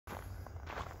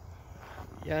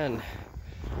Yan.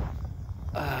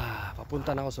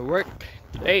 Papunta na ako sa work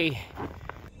today.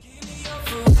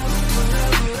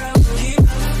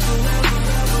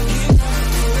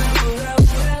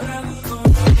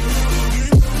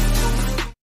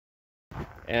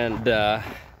 And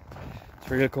it's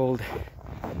really cold.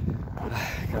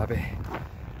 Grabe.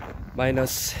 I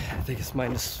think it's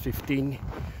minus 15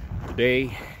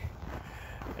 today.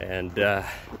 And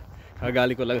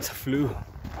kagaling ko lang sa flu.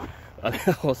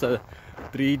 Ako sa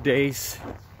 3 days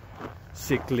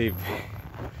sick leave.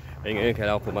 Ay ngayon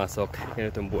kailangan pumasok.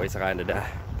 Ganitong buhay sa Canada.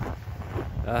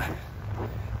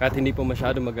 Kahit hindi po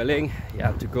masyado magaling, you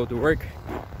have to go to work.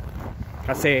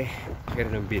 Kasi kaya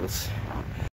ng bills.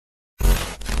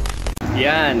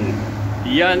 Yan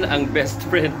ang best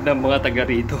friend ng mga taga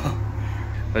rito.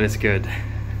 But it's good.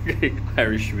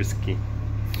 Irish whiskey.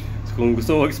 So kung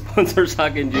gusto mo mag-sponsor sa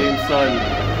akin, Jameson,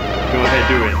 go ahead,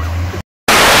 do it.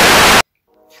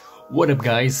 What up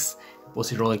guys? Po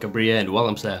si Roland Cabria and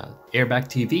welcome sa Airbag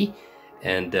TV.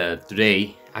 And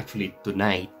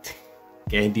tonight,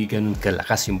 kaya hindi ganun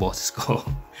kalakas yung boses ko.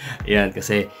 Ayan,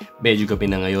 kasi medyo gabi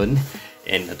na ngayon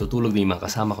and natutulog na yung mga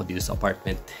kasama ko dito sa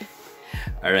apartment.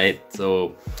 Alright,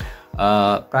 so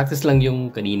practice lang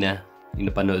yung kanina, yung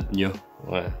napanood nyo.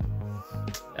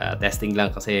 Testing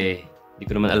lang kasi hindi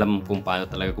ko naman alam kung paano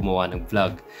talaga gumawa ng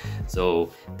vlog.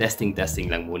 So, testing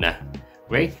lang muna.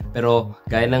 Okay? Pero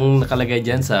gaya ng nakalagay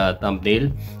dyan sa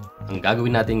thumbnail, ang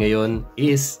gagawin natin ngayon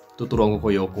is tuturuan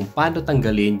ko kayo kung paano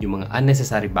tanggalin yung mga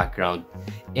unnecessary background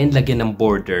and lagyan ng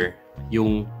border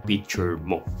yung picture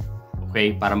mo.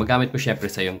 Okay? Para magamit mo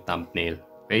syempre sa yung thumbnail.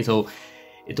 Okay? So,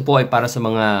 ito po ay para sa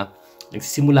mga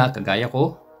nagsisimula kagaya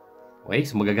ko. Okay?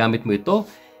 So, magagamit mo ito.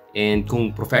 And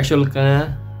kung professional ka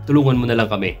na, tulungan mo na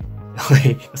lang kami.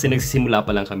 Okay? Kasi nagsisimula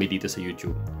pa lang kami dito sa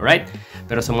YouTube. Alright?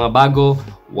 Pero sa mga bago,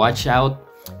 watch out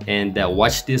and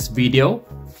watch this video.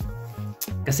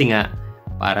 Kasi nga,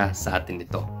 para sa atin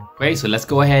ito. Okay? So, let's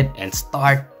go ahead and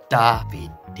start the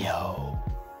video.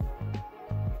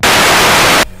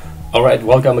 Alright,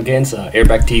 welcome again sa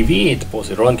Airbag TV. Ito po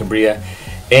si Ron Cabria.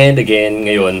 And again,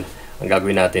 ngayon, ang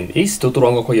gagawin natin is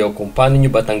tuturuan ko kayo kung paano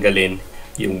nyo ba tanggalin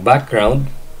yung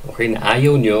background, okay, na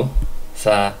ayaw nyo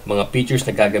sa mga pictures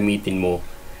na gagamitin mo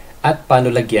at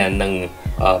paano lagyan ng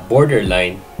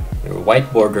borderline, or white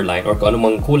borderline, or kung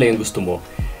anumang kulay yung gusto mo,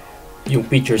 yung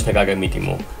pictures na gagamitin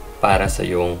mo para sa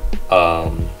yung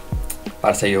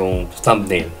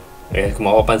thumbnail. Okay, kung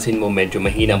mapapansin mo, medyo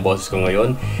mahina ang boses ko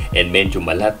ngayon and medyo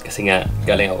malat kasi nga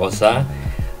galing ako sa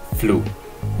flu.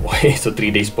 Okay, so 3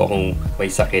 days po akong may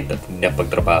sakit at hindi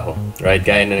napagtrabaho. Right,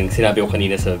 gaya na sinabi ko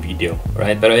kanina sa video.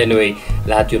 Right, pero anyway,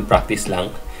 lahat yun practice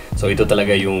lang. So ito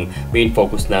talaga yung main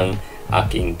focus ng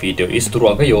aking video is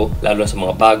turuan kayo, lalo sa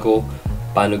mga bago,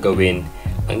 paano gawin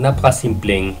ang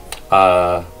napakasimpleng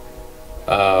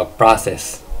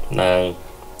process ng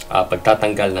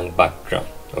pagtatanggal ng background.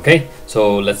 Okay,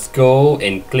 so let's go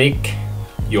and click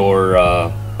your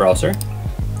browser.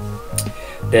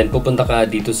 Then pupunta ka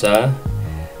dito sa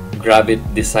Gravit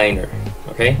Designer.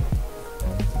 Okay,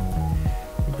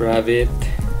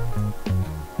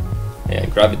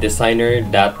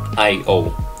 gravitdesigner.io.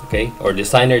 okay, or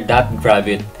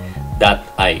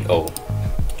designer.gravit.io.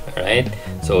 Alright,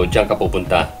 so dyan ka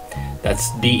pupunta.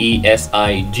 That's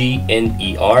DESIGNER,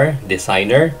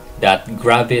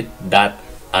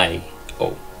 designer.gravit.io.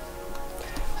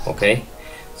 Okay,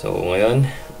 so ngayon,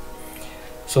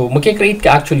 so magkikreate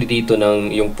ka actually dito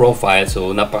ng yung profile. So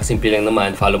napakasimple lang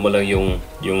naman, follow mo lang yung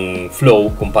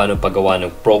flow kung paano paggawa ng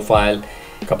profile.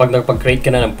 Kapag nagpag-create ka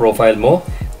na ng profile mo,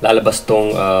 lalabas tong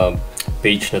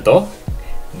page na to.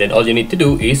 Then all you need to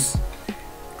do is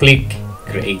click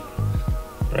create.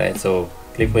 Right, so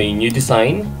click mo yung new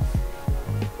design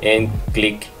and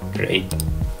click create.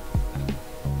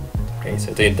 Okay,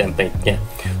 so ito yung template niya.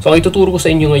 So ang ituturo ko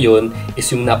sa inyo ngayon is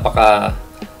yung napaka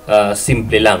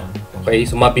simple lang. Okay,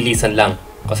 so mabilisan lang.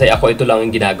 Kasi ako ito lang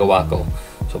yung ginagawa ko.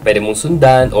 So pwede mong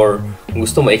sundan or kung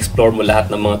gusto mo, explore mo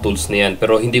lahat ng mga tools na yan.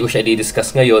 Pero hindi ko siya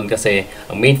i-discuss ngayon kasi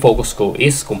ang main focus ko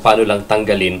is kung paano lang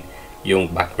tanggalin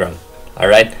yung background.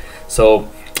 Alright? So,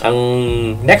 ang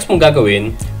next mong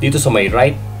gagawin, dito sa may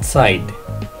right side,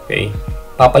 okay,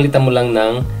 papalitan mo lang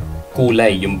ng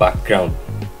kulay yung background.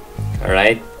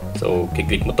 Alright? So,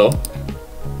 kiklik mo to.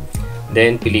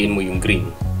 Then, piliin mo yung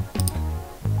green.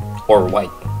 Or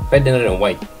white. Pwede na rin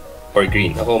white or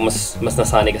green. Ako mas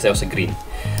nasanay kasi ako sa green.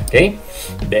 Okay?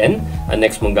 Then, ang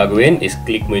next mong gagawin is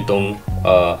click mo itong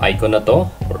icon na to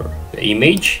or the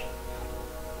image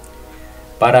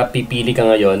para pipili ka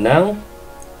ngayon ng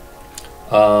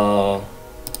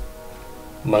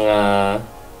mga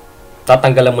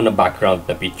tatanggalan mo na background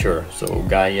na picture. So,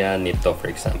 gaya nito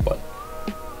for example.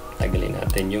 Tanggalin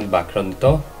natin yung background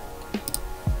nito.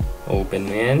 Open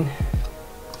mo yan.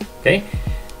 Okay.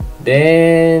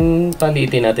 Then,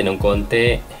 palitin natin ng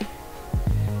konti.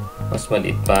 Mas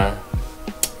maliit pa.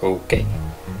 Okay.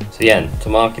 So, yan.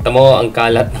 So, makikita mo ang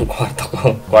kalat ng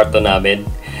kwarto namin.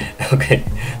 Okay.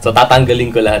 So, tatanggalin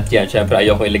ko lahat yan. Siyempre,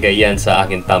 ayoko ilagay yan sa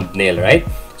aking thumbnail, right?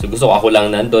 So, gusto ko ako lang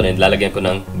nandun and lalagyan ko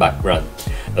ng background.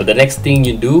 So, the next thing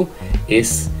you do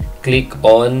is click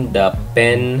on the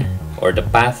pen or the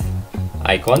path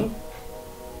icon.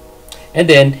 And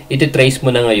then, iti-trace mo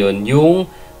na ngayon yung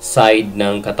side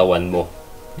ng katawan mo.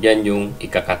 Yan yung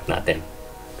ikakat natin.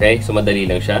 Okay? So, madali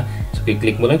lang siya. So,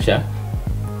 click mo lang siya.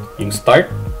 Yung start.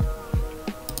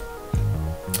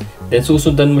 Then,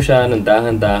 susundan mo siya ng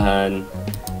dahan-dahan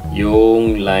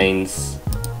yung lines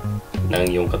ng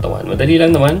yung katawan. Madali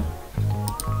lang naman.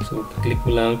 So, click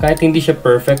mo lang. Kahit hindi siya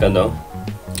perfect, ano?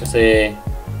 Kasi,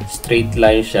 straight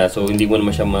line siya. So, hindi mo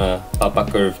naman siya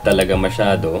mapapa-curve talaga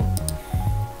masyado.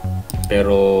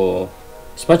 Pero,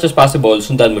 as much as possible,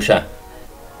 sundan mo siya.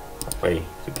 Okay,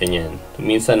 so ganyan. So,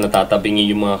 minsan natatabingi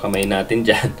yung mga kamay natin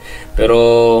dyan.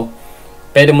 Pero,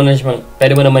 pwede mo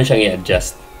naman siyang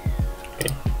i-adjust.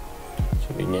 Okay.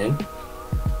 So, ganyan.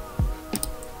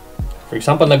 For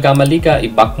example, nagkamali ka,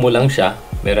 i-back mo lang siya.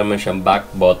 Meron man siyang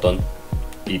back button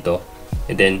dito.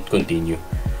 And then, continue.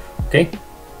 Okay?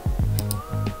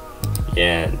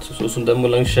 Yan. So, susundan mo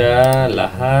lang siya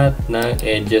lahat ng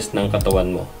edges ng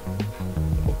katawan mo.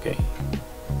 Okay.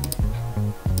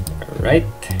 Alright.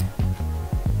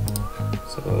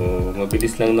 So,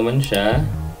 mabilis lang naman siya.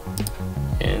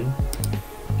 Yan.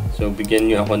 So, bigyan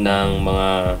nyo ako ng mga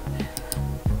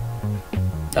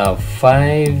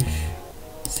 5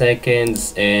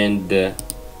 seconds and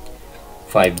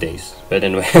 5 days. Pwede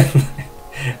na yan.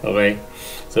 Okay.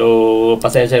 So,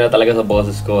 pasensya na talaga sa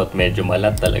boses ko at medyo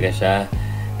malat talaga siya.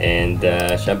 And,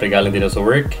 syempre galing din ako sa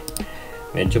work.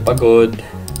 Medyo pagod.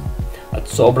 At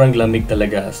sobrang lamig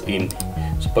talaga as in.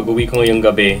 So, pag uwi ko ngayong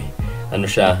gabi, ano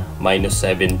siya,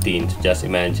 -17. So, just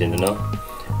imagine, ano?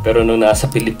 Pero nung nasa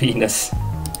Pilipinas,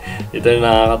 ito na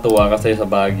nakakatuwa kasi sa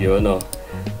Baguio, no?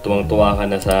 Tuwang-tuwa ka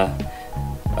na sa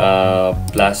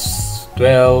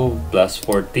 +12,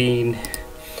 +14.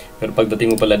 Pero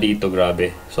pagdating mo pala dito,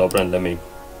 grabe, sobrang lamig.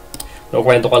 So,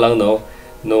 kwento ko lang, no?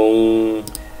 Nung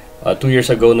 2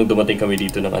 years ago, nung dumating kami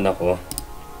dito ng anak ko,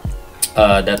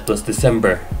 that was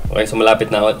December. Okay, so malapit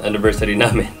na anniversary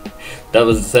namin. That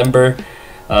was December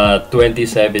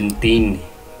 2017.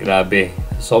 Grabe.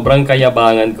 Sobrang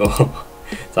kayabangan ko.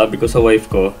 Sabi ko sa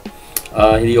wife ko,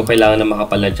 hindi ko kailangan ng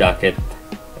makapal na jacket.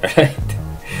 Right?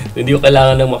 Hindi ko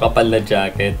kailangan ng makapal na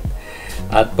jacket.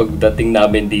 At pagdating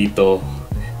namin dito,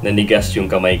 nanigas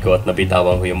yung kamay ko at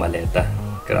nabitawan ko yung maleta.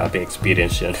 Grabe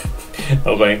experience yun.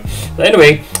 Okay. So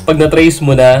anyway, pag na-trace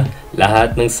mo na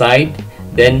lahat ng side,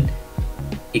 then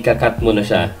ika-cut mo na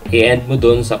siya. I-end mo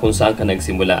dun sa kung saan ka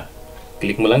nagsimula.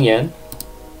 Click mo lang yan.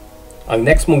 Ang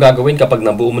next mong gagawin kapag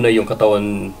nabuo mo na yung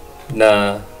katawan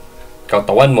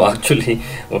mo actually.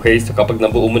 Okay, so kapag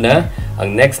nabuo mo na,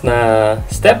 ang next na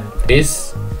step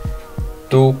is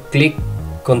to click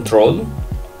Control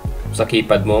sa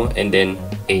keypad mo and then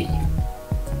A.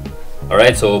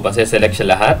 Alright, so select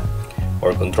siya lahat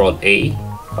or Control A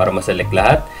para ma-select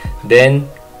lahat. Then,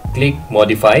 click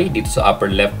Modify dito sa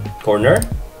upper left corner.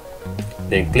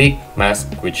 Then, click Mask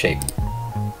with Shape.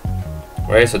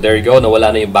 Alright, so there you go.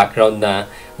 Nawala na yung background na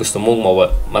gusto mong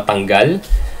matanggal.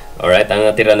 Alright, ang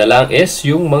natira na lang is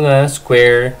yung mga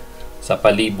square sa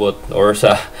palibot or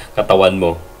sa katawan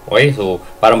mo. Okay, so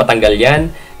para matanggal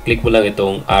yan, click mo lang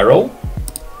itong arrow.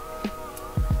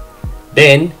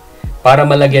 Then, para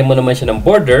malagyan mo naman siya ng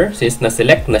border, since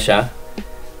na-select na siya,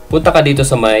 punta ka dito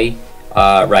sa may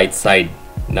right side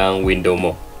ng window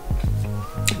mo.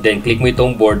 Then, click mo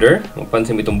itong border.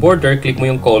 Mapansin mo itong border, click mo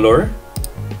yung color.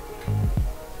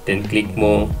 Then, click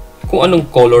mo kung anong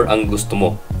color ang gusto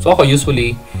mo. So, ako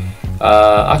usually,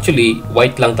 actually,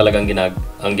 white lang talagang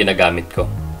ang ginagamit ko.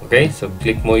 Okay? So,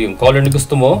 click mo yung color na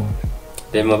gusto mo.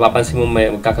 Then, mapapansin mo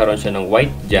magkakaroon siya ng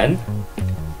white dyan.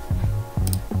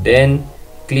 Then,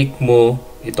 click mo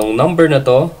itong number na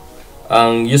to.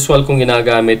 Ang usual kong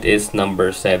ginagamit is number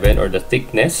 7 or the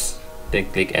thickness. Then,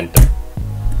 click enter.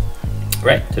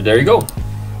 Right, so there you go.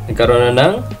 Nagkaroon na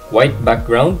ng white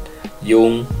background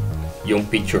yung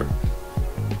picture.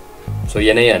 So,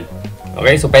 yan na yan.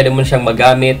 Okay, so pwede mo siyang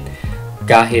magamit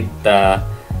kahit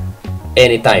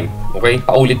anytime. Okay,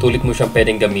 paulit-ulit mo siyang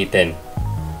pwedeng gamitin.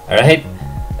 Alright?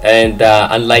 And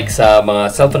unlike sa mga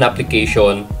cellphone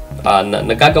application,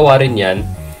 nagagawa rin yan.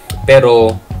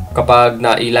 Pero kapag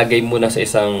nailagay mo na sa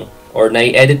isang or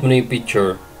nai-edit mo na yung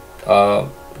picture,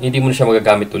 hindi mo na siya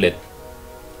magagamit ulit.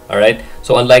 Alright?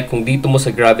 So, unlike kung dito mo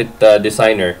sa Gravit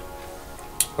Designer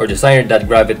or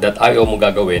designer.gravit.io mo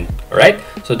gagawin. Alright?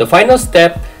 So, the final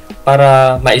step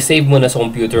para ma-save mo na sa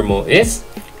computer mo is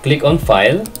click on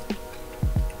File,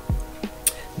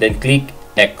 then click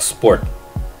Export.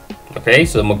 Okay?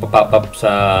 So, magpa-pop up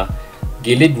sa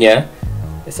gilid niya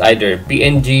is either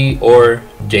PNG or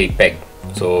JPEG.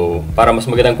 So, para mas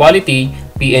magandang quality,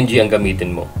 PNG ang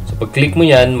gamitin mo. So, pag click mo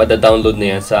yan, mada-download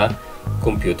na yan sa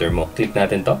computer mo. Click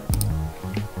natin to.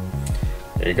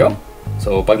 There you go.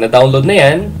 So, pag na-download na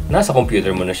yan, nasa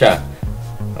computer mo na siya.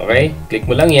 Okay? Click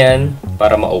mo lang yan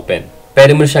para ma-open.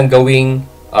 Pwede mo na siyang gawing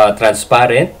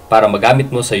transparent para magamit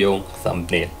mo sa iyong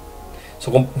thumbnail. So,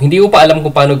 kung hindi mo pa alam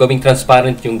kung paano gawing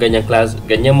transparent yung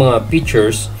ganyang mga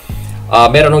features,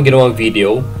 meron akong ginawang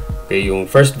video. Okay, yung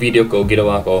first video ko,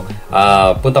 ginawa ko.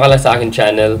 Punta ka lang sa akin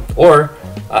channel or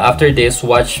after this,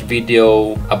 watch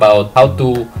video about how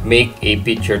to make a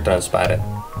picture transparent.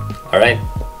 Alright?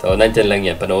 So, nandyan lang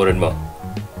yan. Panoorin mo.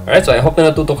 Alright, so I hope na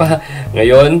natuto ka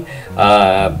ngayon.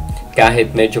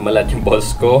 Kahit medyo malat yung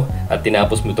balls ko at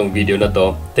tinapos mo itong video na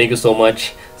to. Thank you so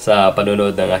much sa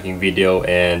panonood ng aking video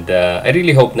and I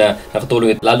really hope na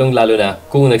nakatulong ito lalong-lalo na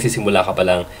kung nagsisimula ka pa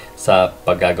lang sa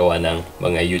paggagawa ng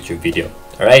mga YouTube video.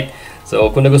 Alright?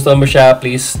 So, kung nagustuhan mo siya,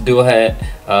 please do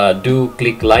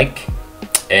click like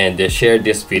and share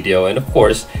this video. And of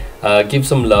course, give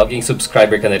some love. Yung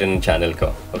subscriber ka na rin ng channel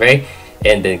ko. Okay?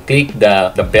 And then click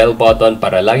the bell button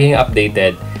para laging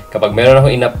updated kapag meron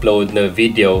akong in-upload na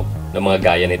video ng mga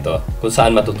gaya nito kung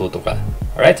saan matututo ka.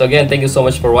 Alright? So again, thank you so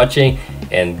much for watching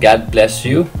and God bless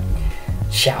you.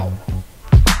 Ciao!